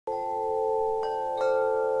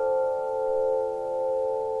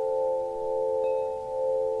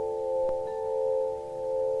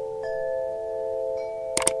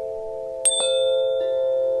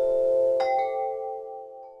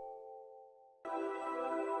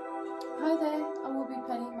Hi there, I will be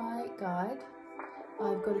painting my guide.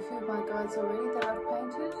 I've got a few of my guides already that I've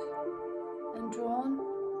painted and drawn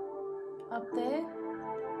up there,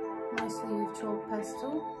 mostly with chalk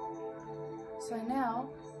pastel. So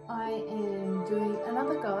now I am doing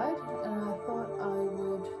another guide, and I thought I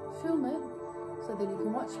would film it so that you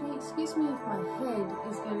can watch me. Excuse me if my head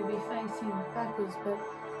is going to be facing backwards, but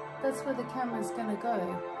that's where the camera's going to go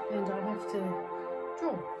and I have to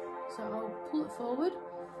draw. So I'll pull it forward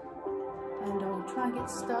and I'll try and get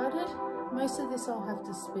started. Most of this I'll have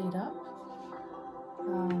to speed up,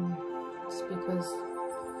 just because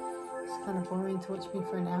it's kind of boring to watch me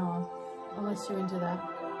for an hour, unless you're into that.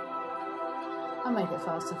 I'll make it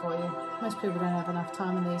faster for you. Most people don't have enough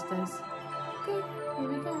time in these days. Okay, here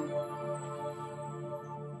we go.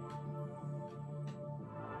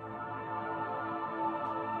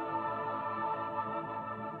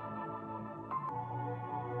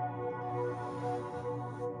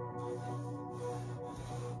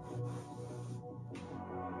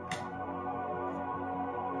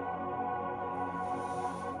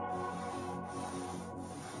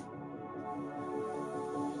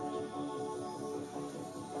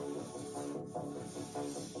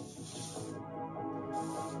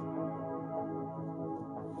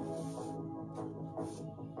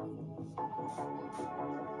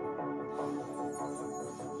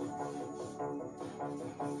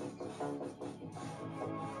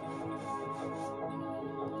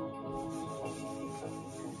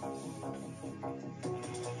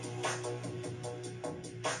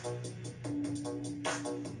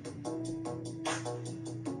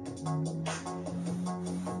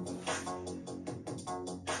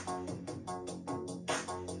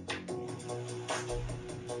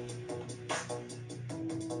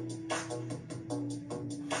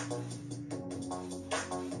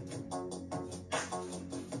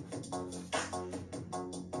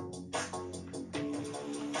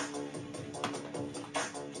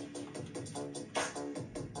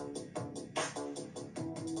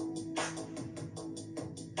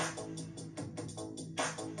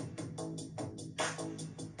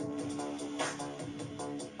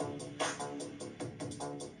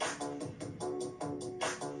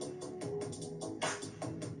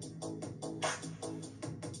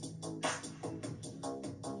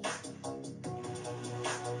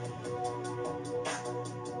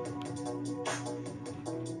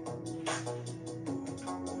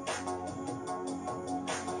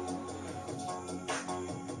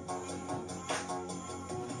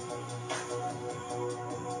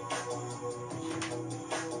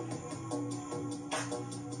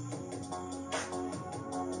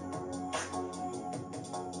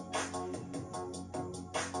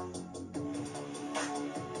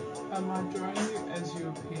 Am I drawing you as you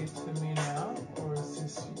appear to me now, or is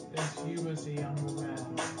this as you as a younger man?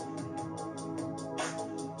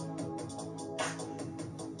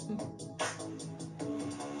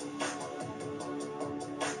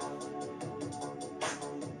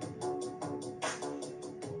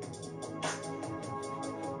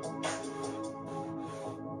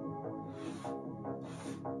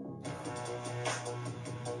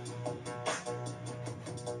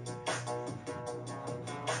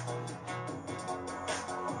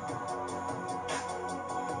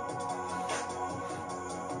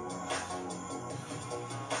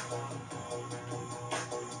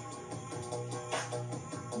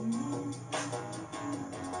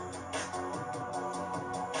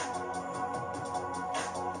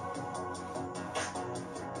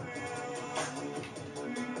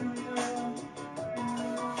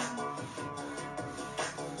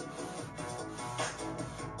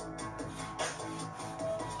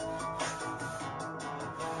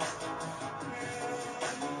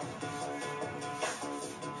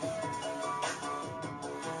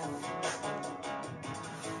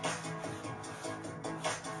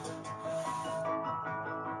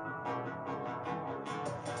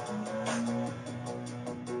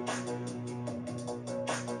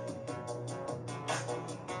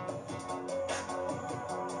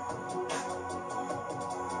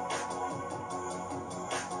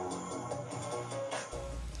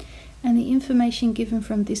 And the information given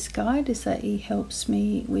from this guide is that he helps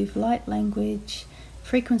me with light language,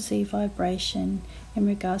 frequency, vibration in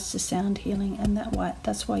regards to sound healing, and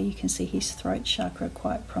that's why you can see his throat chakra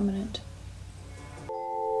quite prominent.